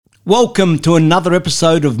Welcome to another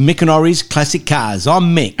episode of Mick and Ori's Classic Cars.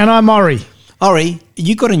 I'm Mick. And I'm Ori. Ori,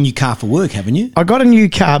 you got a new car for work, haven't you? I got a new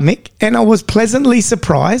car, Mick, and I was pleasantly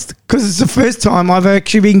surprised because it's the first time I've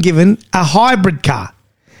actually been given a hybrid car.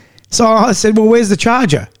 So I said, well, where's the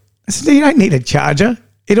charger? I said, you don't need a charger.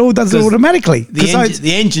 It all does it automatically.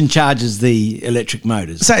 The engine charges the electric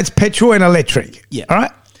motors. So it's petrol and electric. Yeah. All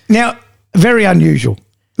right? Now, very unusual.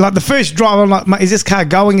 Like the first drive, I'm like, is this car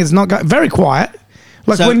going? It's not going. Very quiet.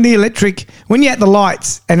 Like when you're at the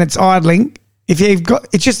lights and it's idling,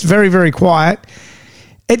 it's just very, very quiet.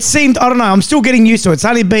 It seemed, I don't know, I'm still getting used to it. It's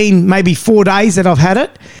only been maybe 4 days that I've had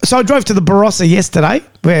it. So I drove to the Barossa yesterday,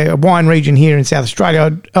 a wine region here in South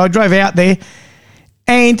Australia. I drove out there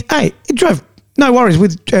and, hey, it drove, no worries,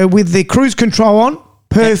 with the cruise control on,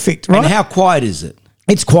 perfect, right? And how quiet is it?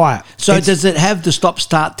 It's quiet. So does it have the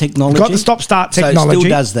stop-start technology? It's got the stop-start technology. So it still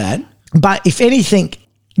does that? But if anything,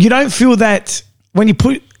 you don't feel that when you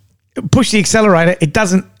push the accelerator, it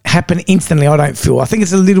doesn't happen instantly, I don't feel. I think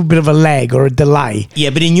it's a little bit of a lag or a delay. Yeah,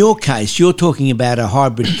 but in your case, you're talking about a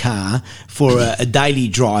hybrid car for a daily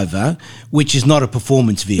driver, which is not a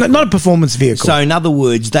performance vehicle. Not a performance vehicle. So in other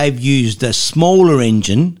words, they've used a smaller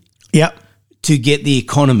engine to get the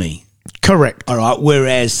economy. Correct. All right.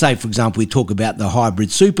 Whereas, say, for example, we talk about the hybrid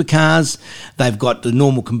supercars, they've got the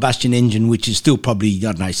normal combustion engine, which is still probably,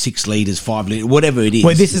 6 litres, 5 litres, whatever it is.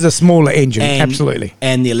 Well, this is a smaller engine, absolutely.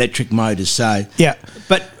 And the electric motors. So, yeah.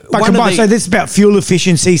 But so this is about fuel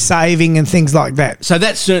efficiency, saving and things like that. So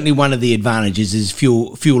that's certainly one of the advantages is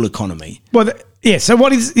fuel economy. Well, so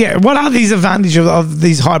what are these advantages of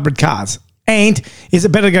these hybrid cars? And is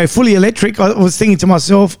it better to go fully electric? I was thinking to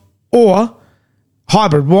myself, or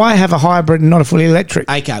hybrid. Why have a hybrid and not a fully electric?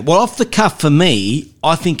 Okay. Well, off the cuff for me,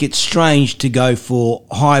 I think it's strange to go for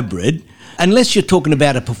hybrid unless you're talking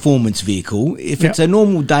about a performance vehicle. If it's a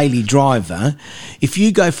normal daily driver, if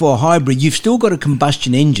you go for a hybrid, you've still got a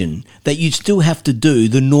combustion engine that you still have to do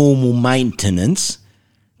the normal maintenance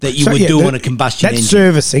that you would do on a combustion engine. That's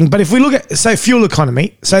servicing. But if we look at, fuel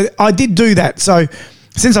economy, so I did do that. So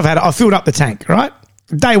since I've had it, I filled up the tank, right?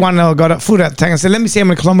 Day one, I got it, filled up the tank. I said, let me see how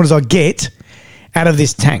many kilometres I get out of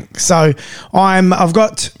this tank. So I've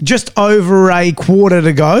got just over a quarter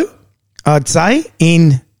to go, I'd say,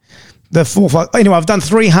 in the 4-5. Anyway, I've done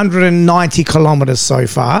 390 kilometres so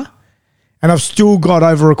far, and I've still got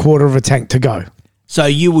over a quarter of a tank to go. So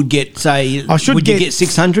you would get, say, you get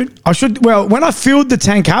 600? I should. Well, when I filled the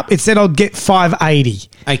tank up, it said I'd get 580.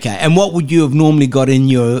 Okay, and what would you have normally got in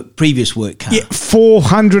your previous work car? Yeah,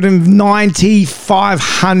 490,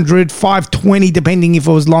 500, 520, depending if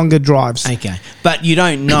it was longer drives. Okay, but you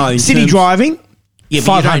don't know. City driving, yeah,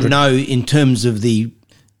 but you don't know in terms of the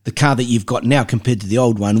car that you've got now compared to the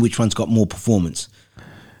old one, which one's got more performance.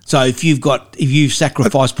 So if you've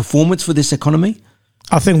sacrificed performance for this economy?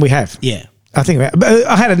 I think we have. Yeah. I think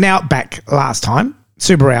I had an Outback last time,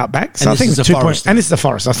 Subaru Outback. So and I think it's a Forester. And this is a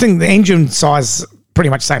Forester. I think the engine size pretty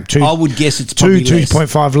much the same. I would guess it's probably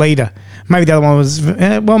 2.5 litre. Maybe the other one was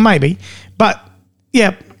maybe, but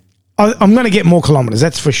yeah, I'm going to get more kilometres.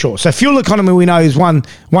 That's for sure. So fuel economy we know is one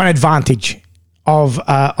advantage of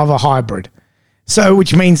a hybrid. So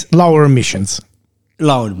which means lower emissions.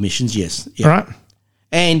 Lower emissions, yes. Yeah. Right.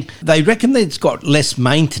 And they reckon that it's got less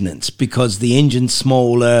maintenance because the engine's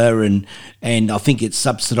smaller and I think it's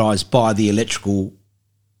subsidised by the electrical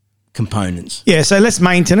components. Yeah, so less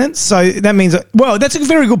maintenance. So that means, that's a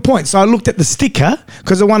very good point. So I looked at the sticker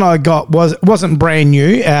because the one I got wasn't brand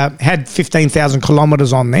new, had 15,000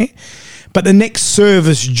 kilometres on there. But the next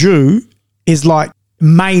service due is like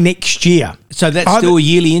May next year. So that's still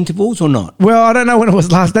yearly intervals or not? Well, I don't know when it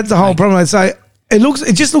was last. That's the whole problem. So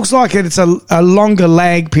it just looks like it's a longer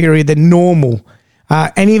lag period than normal,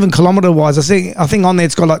 and even kilometre wise. I think on there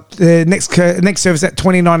it's got like the next service at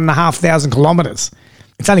 29,500 kilometres.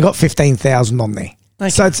 It's only got 15,000 on there. Okay.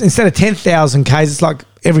 So it's instead of 10,000 k's, it's like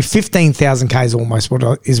every 15,000 k's almost. What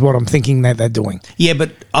I'm thinking that they're doing. Yeah,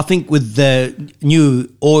 but I think with the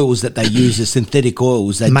new oils that they use, the synthetic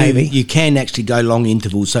oils, you can actually go long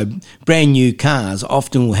intervals. So brand new cars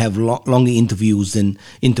often will have longer intervals than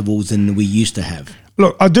we used to have.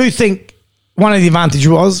 Look, I do think one of the advantages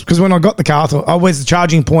was because when I got the car, I thought, where's the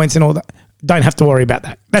charging points and all that? Don't have to worry about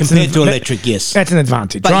that. Compared to electric, yes, that's an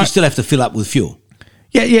advantage. But right? You still have to fill up with fuel.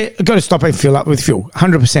 Yeah, I've got to stop and fill up with fuel,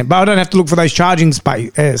 100%. But I don't have to look for those charging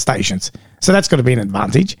stations. So that's got to be an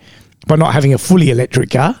advantage by not having a fully electric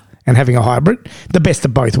car and having a hybrid. The best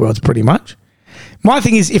of both worlds, pretty much. My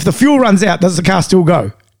thing is, if the fuel runs out, does the car still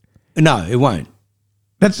go? No, it won't.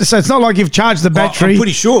 So it's not like you've charged the battery. I'm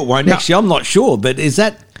pretty sure it won't. No. Actually, I'm not sure, but is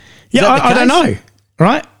that I don't know,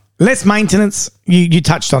 right? Less maintenance, you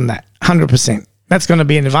touched on that, 100%. That's going to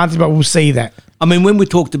be an advantage, but we'll see that. I mean, when we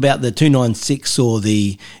talked about the 296 or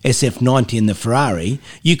the SF90 and the Ferrari,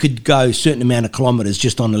 you could go a certain amount of kilometres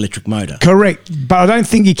just on electric motor. Correct, but I don't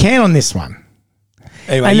think you can on this one.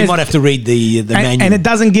 Anyway, you might have to read the manual. And it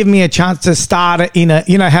doesn't give me a chance to start it in a,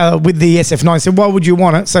 you know how with the SF9, so why would you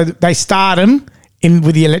want it? So they start them in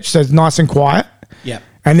with the electric, so it's nice and quiet. Yeah.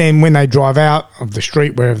 And then when they drive out of the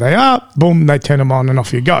street, wherever they are, boom, they turn them on and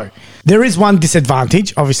off you go. There is one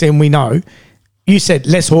disadvantage, obviously, and we know. You said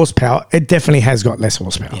less horsepower. It definitely has got less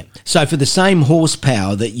horsepower. Yeah. So for the same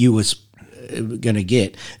horsepower that you was going to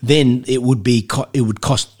get, then it would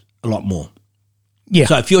cost a lot more. Yeah.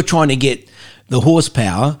 So if you're trying to get the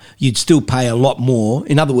horsepower, you'd still pay a lot more.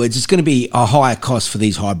 In other words, it's going to be a higher cost for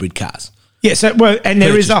these hybrid cars. Yeah. So and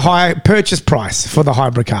there is a higher purchase price for the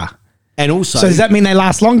hybrid car. And also, so does that mean they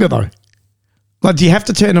last longer though? Like, do you have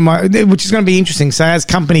to turn them on? Which is going to be interesting. So as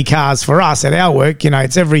company cars for us at our work, you know,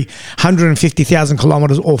 it's every 150,000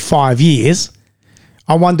 kilometres or 5 years.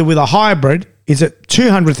 I wonder with a hybrid, is it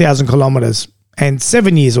 200,000 kilometres and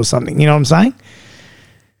 7 years or something? You know what I'm saying?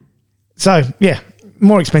 So, yeah,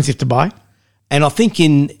 more expensive to buy. And I think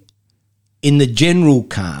in the general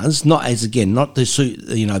cars, not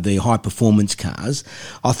the high performance cars,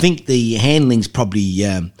 I think the handling's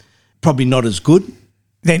probably not as good.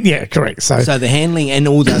 Then yeah, correct. So the handling and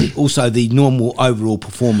also the normal overall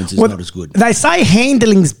performance is not as good. They say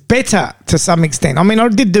handling's better to some extent. I mean, I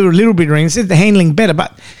did do a little bit of reading. It said the handling better,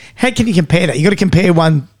 but how can you compare that? You got to compare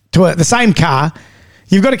one to the same car.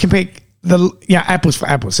 You've got to compare apples for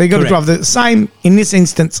apples. So you got to drive the same, in this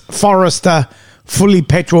instance, Forester, fully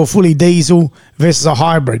petrol, fully diesel versus a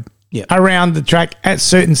hybrid around the track at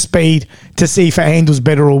certain speed to see if it handles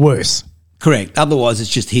better or worse. Correct. Otherwise,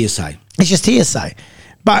 it's just hearsay. It's just hearsay.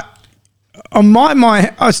 But on my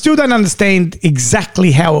mind, I still don't understand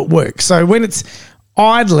exactly how it works. So when it's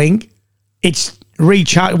idling, it's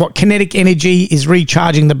kinetic energy is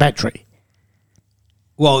recharging the battery.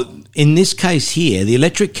 Well, in this case here, the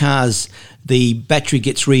electric cars, the battery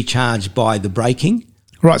gets recharged by the braking.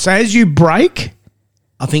 Right. So as you brake,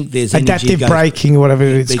 I think there's adaptive braking or whatever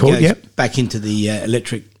it's called. Yep. Back into the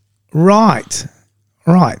electric. Right.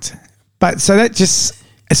 But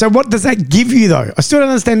so what does that give you though? I still don't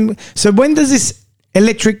understand. So when does this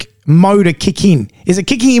electric motor kick in? Is it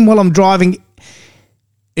kicking in while I'm driving?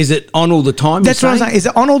 Is it on all the time? That's what I'm saying. Is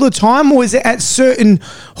it on all the time, or is it at certain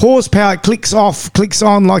horsepower it clicks off, clicks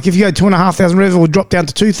on? Like if you go 2,500 revs or drop down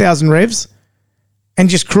to 2,000 revs and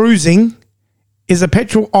just cruising, is the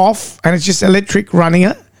petrol off and it's just electric running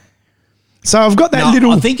it? So I've got that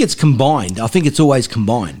little... I think it's combined. I think it's always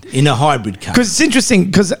combined in a hybrid car. Because it's interesting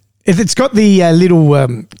because... If it's got the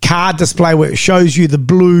little car display where it shows you the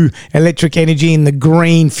blue electric energy and the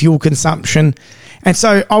green fuel consumption. And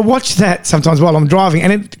so I watch that sometimes while I'm driving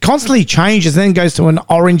and it constantly changes and then goes to an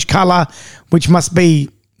orange colour, which must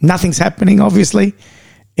be nothing's happening, obviously.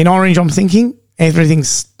 In orange, I'm thinking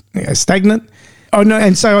everything's stagnant. Oh, no.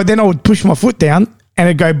 And so then I would push my foot down and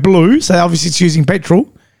it'd go blue. So obviously it's using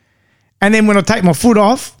petrol. And then when I take my foot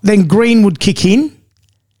off, then green would kick in.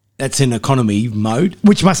 That's in economy mode.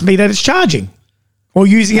 Which must be that it's charging or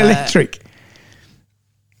using electric.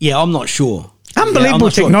 Yeah, I'm not sure.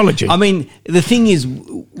 Unbelievable technology. Sure. I mean, the thing is,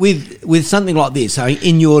 with something like this, so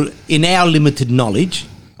in our limited knowledge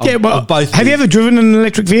of both... Have you ever driven an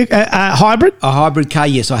electric vehicle, hybrid? A hybrid car,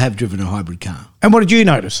 yes, I have driven a hybrid car. And what did you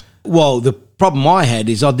notice? Well, the problem I had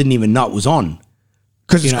is I didn't even know it was on.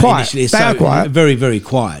 Because it's quiet. They are quiet. Very, very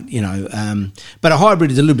quiet, But a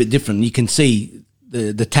hybrid is a little bit different. You can see...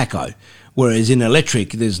 The tacho, whereas in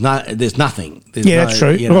electric there's nothing. That's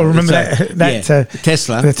true. Remember that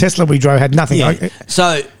Tesla. The Tesla we drove had nothing. Yeah.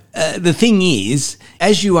 So the thing is,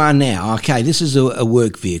 as you are now, okay, this is a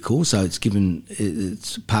work vehicle, so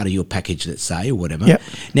it's part of your package, let's say, or whatever. Yep.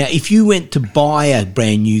 Now, if you went to buy a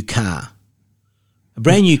brand new car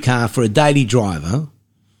for a daily driver,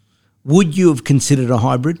 would you have considered a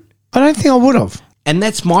hybrid? I don't think I would have. And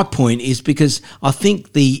that's my point, is because I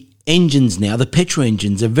think the engines now, the petrol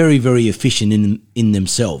engines, are very, very efficient in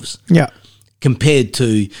themselves. Yeah. Compared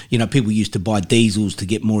to, people used to buy diesels to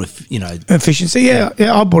get more, efficiency. Yeah.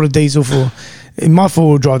 I bought a diesel in my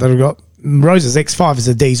four-wheel drive that I got. Rose's X5 is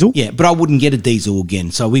a diesel. Yeah, but I wouldn't get a diesel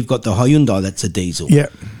again. So we've got the Hyundai that's a diesel. Yeah.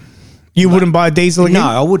 You wouldn't buy a diesel again? No,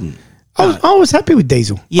 I wouldn't. I was happy with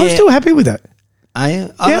diesel. Yeah. I'm still happy with that.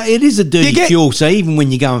 It is a dirty fuel, so even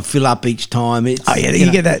when you go and fill up each time, it's... Oh, yeah,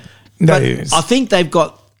 you get that. But I think they've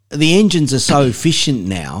got... The engines are so efficient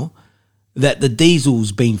now that the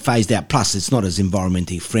diesel's been phased out. Plus, it's not as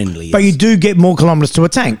environmentally friendly. But you do get more kilometres to a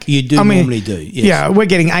tank. You do normally do, yes. Yeah, we're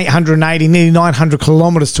getting 880, nearly 900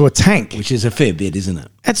 kilometres to a tank. Which is a fair bit, isn't it?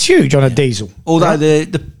 That's huge on a diesel. Although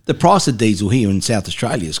the price of diesel here in South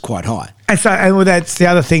Australia is quite high. And so that's the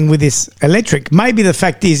other thing with this electric. Maybe the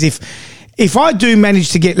fact is if I do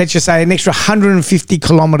manage to get, let's just say, an extra 150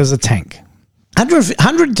 kilometres a tank,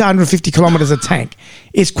 100 to 150 kilometres a tank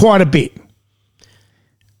is quite a bit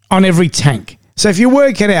on every tank. So if you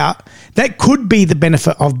work it out, that could be the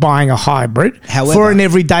benefit of buying a hybrid for an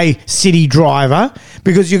everyday city driver,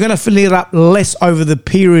 because you're going to fill it up less over the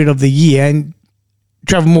period of the year and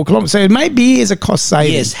travel more kilometres. So it maybe is a cost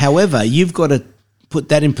saving. Yes, however, you've got to put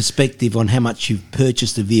that in perspective on how much you've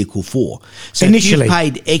purchased the vehicle for. So initially, if you've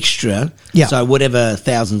paid extra, so whatever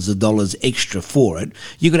thousands of dollars extra for it,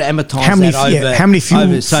 you've got to amortise that over how many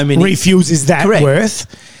refuels is that worth?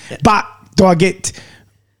 Yeah. But do I get...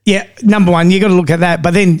 Yeah, number one, you got to look at that.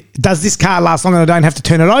 But then, does this car last long and I don't have to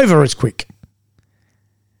turn it over as quick?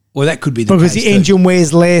 Well, that could be the case because the engine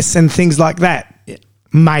wears less and things like that. Yeah.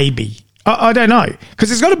 Maybe. I don't know. Because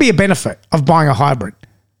there's got to be a benefit of buying a hybrid.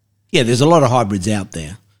 Yeah, there's a lot of hybrids out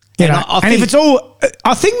there. You know, and if it's all...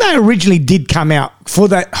 I think they originally did come out for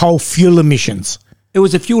that whole fuel emissions. It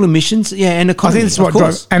was a fuel emissions, and economy. I think that's what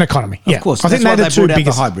drove... And economy, yeah. Of course. I think that's why they brought out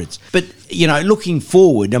biggest. the hybrids. But, looking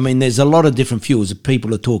forward, I mean, there's a lot of different fuels that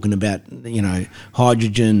people are talking about,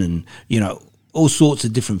 hydrogen and, all sorts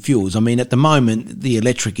of different fuels. I mean, at the moment, the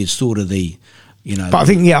electric is sort of the, But I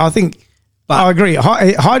think I agree.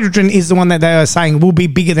 Hydrogen is the one that they are saying will be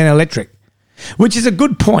bigger than electric, which is a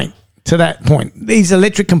good point. To that point, these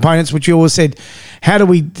electric components, which you always said, how do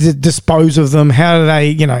we dispose of them? How do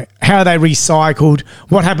they, how are they recycled?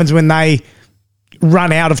 What happens when they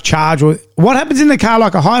run out of charge? Or what happens in the car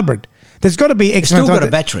like a hybrid? There's got to be... It's still got a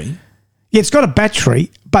battery. Yeah, it's got a battery,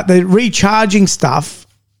 but the recharging stuff,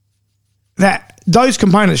 that those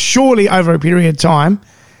components surely over a period of time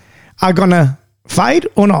are going to fade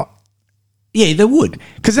or not? Yeah, they would.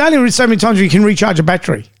 Because there's only so many times you can recharge a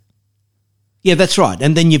battery. Yeah, that's right.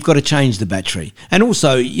 And then you've got to change the battery. And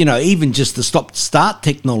also, even just the stop-start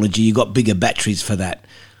technology, you've got bigger batteries for that.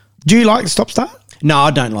 Do you like stop-start? No,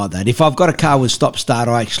 I don't like that. If I've got a car with stop-start,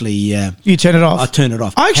 I actually... you turn it off? I turn it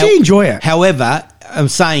off. I actually enjoy it. However, I'm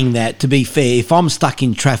saying that, to be fair, if I'm stuck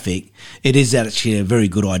in traffic, it is actually a very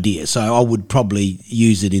good idea. So I would probably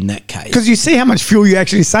use it in that case. Because you see how much fuel you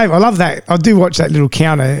actually save. I love that. I do watch that little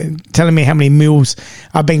counter telling me how many mils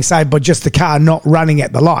are being saved by just the car not running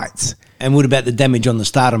at the lights. And what about the damage on the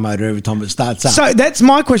starter motor every time it starts up? So that's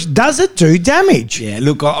my question. Does it do damage? Yeah,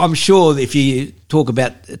 look, I'm sure if you talk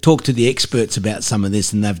to the experts about some of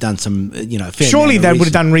this, and they've done some, fair surely they would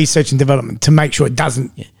have done research and development to make sure it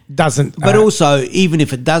doesn't. But also, even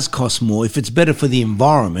if it does cost more, if it's better for the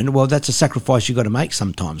environment, well, that's a sacrifice you've got to make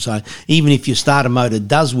sometimes. So even if your starter motor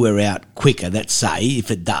does wear out quicker, let's say,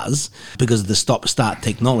 if it does, because of the stop-start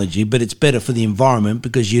technology, but it's better for the environment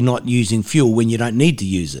because you're not using fuel when you don't need to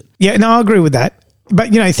use it. Yeah, no, I agree with that. But,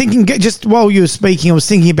 thinking, just while you were speaking, I was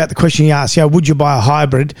thinking about the question you asked, would you buy a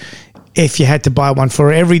hybrid if you had to buy one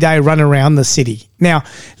for an everyday run around the city? Now,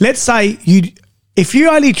 let's say if you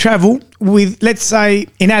only travel with, let's say,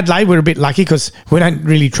 in Adelaide, we're a bit lucky because we don't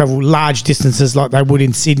really travel large distances like they would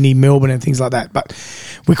in Sydney, Melbourne and things like that. But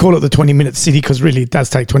we call it the 20-minute city because really it does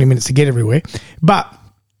take 20 minutes to get everywhere. But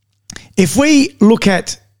if we look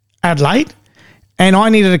at Adelaide and I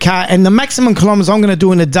needed a car and the maximum kilometres I'm going to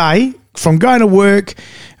do in a day from going to work,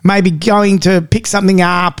 maybe going to pick something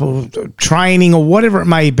up or training or whatever it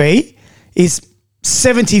may be, is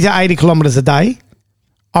 70 to 80 kilometres a day,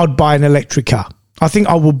 I'd buy an electric car. I think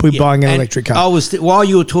I will be buying an electric car. While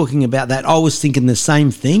you were talking about that, I was thinking the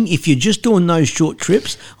same thing. If you're just doing those short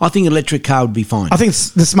trips, I think an electric car would be fine. I think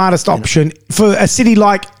it's the smartest option for a city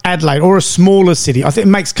like Adelaide or a smaller city. I think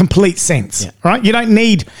it makes complete sense, right? You don't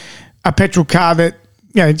need a petrol car that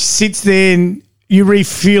sits there and you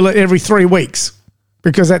refuel it every 3 weeks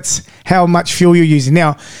because that's how much fuel you're using.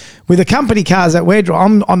 Now, with the company cars that we're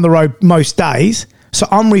driving, I'm on the road most days, so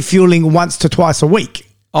I'm refueling once to twice a week.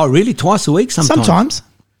 Oh, really? Twice a week sometimes?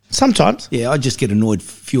 Sometimes. Yeah, I just get annoyed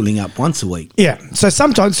fueling up once a week. Yeah, so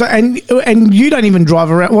sometimes. So and you don't even drive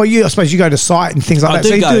around. Well, I suppose you go to site and things like that.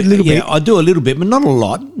 So you do a little bit. Yeah, I do a little bit, but not a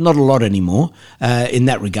lot. Not a lot anymore in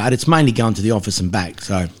that regard. It's mainly going to the office and back.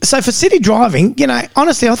 So for city driving,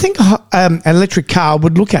 honestly, I think an electric car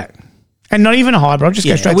would look at. And not even a hybrid, I'll just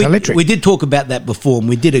go straight to electric. We did talk about that before, and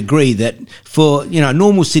we did agree that for,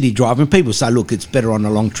 normal city driving, people say, look, it's better on a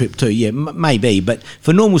long trip too. Yeah, maybe, but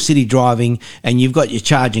for normal city driving and you've got your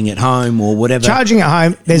charging at home or whatever. Charging at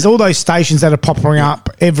home, there's all those stations that are popping up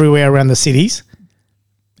everywhere around the cities.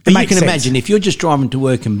 But you can imagine if you're just driving to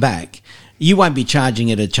work and back, you won't be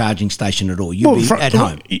charging at a charging station at all. You'll be at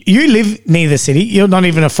home. You live near the city. You're not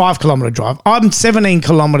even a 5 kilometre drive. I'm 17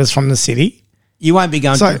 kilometres from the city. You won't be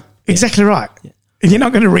going to. Exactly right. Yeah. You're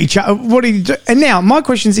not going to reach out. What do you do? And now my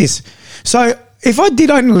question is this. So if I did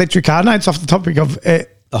own an electric car, I know it's off the topic of a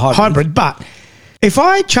hybrid, but if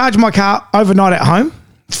I charge my car overnight at home,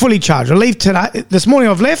 it's fully charged. I leave today. This morning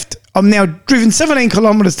I've left. I'm now driven 17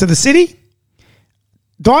 kilometres to the city.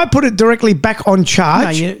 Do I put it directly back on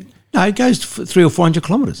charge? No, it goes 300 or 400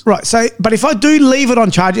 kilometres. Right. So, but if I do leave it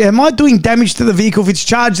on charge, am I doing damage to the vehicle if it's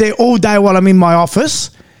charged there all day while I'm in my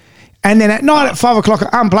office? And then at night at 5 o'clock,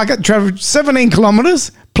 I unplug it, travel 17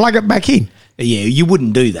 kilometres, plug it back in. Yeah, you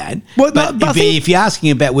wouldn't do that. Well, but if you're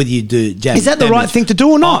asking about whether you do damage, is that the right thing to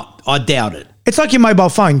do or not? I doubt it. It's like your mobile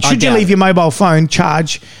phone. Should you leave your mobile phone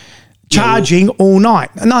charging all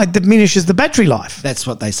night? No, it diminishes the battery life. That's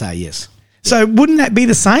what they say, yes. So wouldn't that be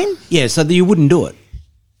the same? Yeah, so you wouldn't do it.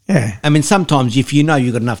 Yeah. I mean, sometimes if you know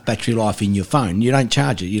you've got enough battery life in your phone, you don't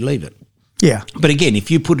charge it, you leave it. Yeah. But again, if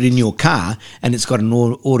you put it in your car and it's got an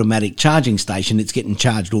automatic charging station, it's getting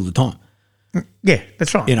charged all the time. Yeah,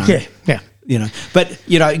 that's right. Yeah. But,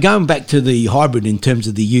 going back to the hybrid in terms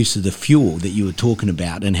of the use of the fuel that you were talking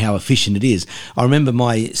about and how efficient it is, I remember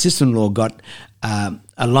my sister-in-law got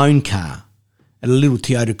a loan car, a little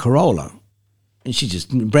Toyota Corolla. And she just,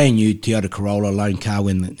 brand new Toyota Corolla loan car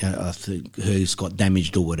when I think hers got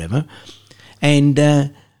damaged or whatever. And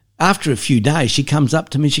after a few days, she comes up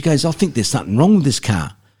to me, she goes, I think there's something wrong with this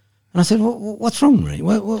car. And I said, what's wrong, Marie?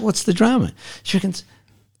 What's the drama? She reckons,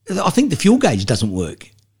 I think the fuel gauge doesn't work.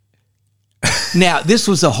 Now, this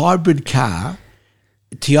was a hybrid car,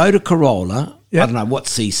 Toyota Corolla, I don't know what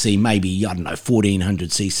cc, maybe, 1400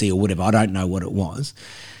 cc or whatever. I don't know what it was.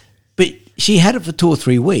 But she had it for 2 or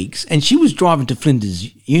 3 weeks and she was driving to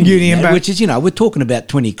Flinders Union which is, we're talking about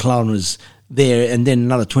 20 kilometres there and then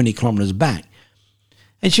another 20 kilometres back.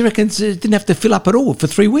 And she reckons it didn't have to fill up at all for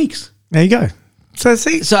 3 weeks. There you go. So,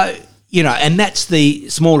 and that's the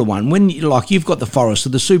smaller one. When, you've got the Forester,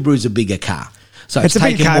 the Subaru's a bigger car. So it's a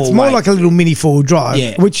big car. It's more like a little mini four-wheel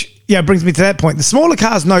drive, which brings me to that point. The smaller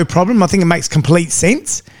car's no problem. I think it makes complete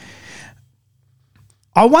sense.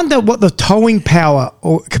 I wonder what the towing power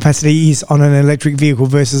or capacity is on an electric vehicle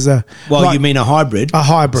versus a... Well, you mean a hybrid? A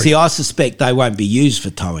hybrid. See, I suspect they won't be used for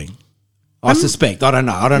towing. I suspect. I don't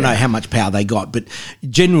know. I don't know how much power they got, but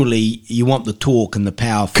generally you want the torque and the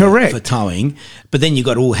power for towing, but then you've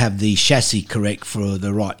got to all have the chassis correct for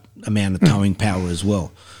the right amount of towing power as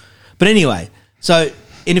well. But anyway, so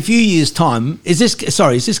in a few years' time, is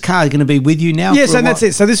this car going to be with you now? Yes, and that's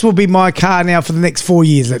it. So this will be my car now for the next 4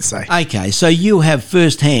 years, let's say. Okay, so you'll have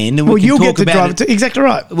first hand, and you'll get to drive it. Exactly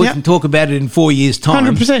right. We can talk about it in 4 years'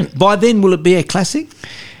 time. 100%. By then, will it be a classic?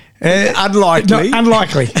 Unlikely. No,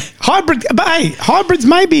 unlikely. Hybrids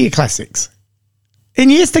may be classics.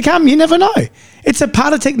 In years to come, you never know. It's a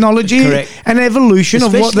part of technology and evolution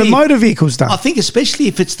of what the motor vehicle's done. I think especially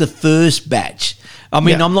if it's the first batch. I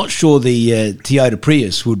mean, I'm not sure the Toyota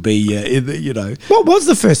Prius would be, What was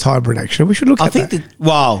the first hybrid, actually? We should look at that. I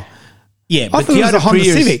thought it was a Honda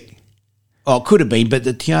Civic. Oh, it could have been, but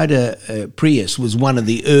the Toyota Prius was one of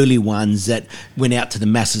the early ones that went out to the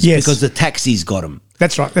masses because the taxis got them.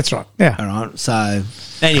 That's right. Yeah. All right. So,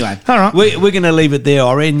 anyway, all right. We're going to leave it there,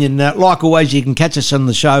 Irene. And like always, you can catch us on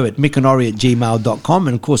the show at mickandori@gmail.com,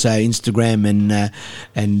 and of course our Instagram and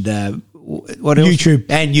what else?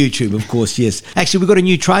 YouTube, of course. Yes. Actually, we've got a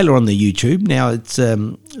new trailer on the YouTube now. It's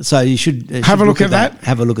so you should have a look at that.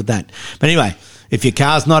 Have a look at that. But anyway, if your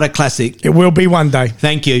car's not a classic, it will be one day.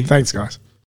 Thank you. Thanks, guys.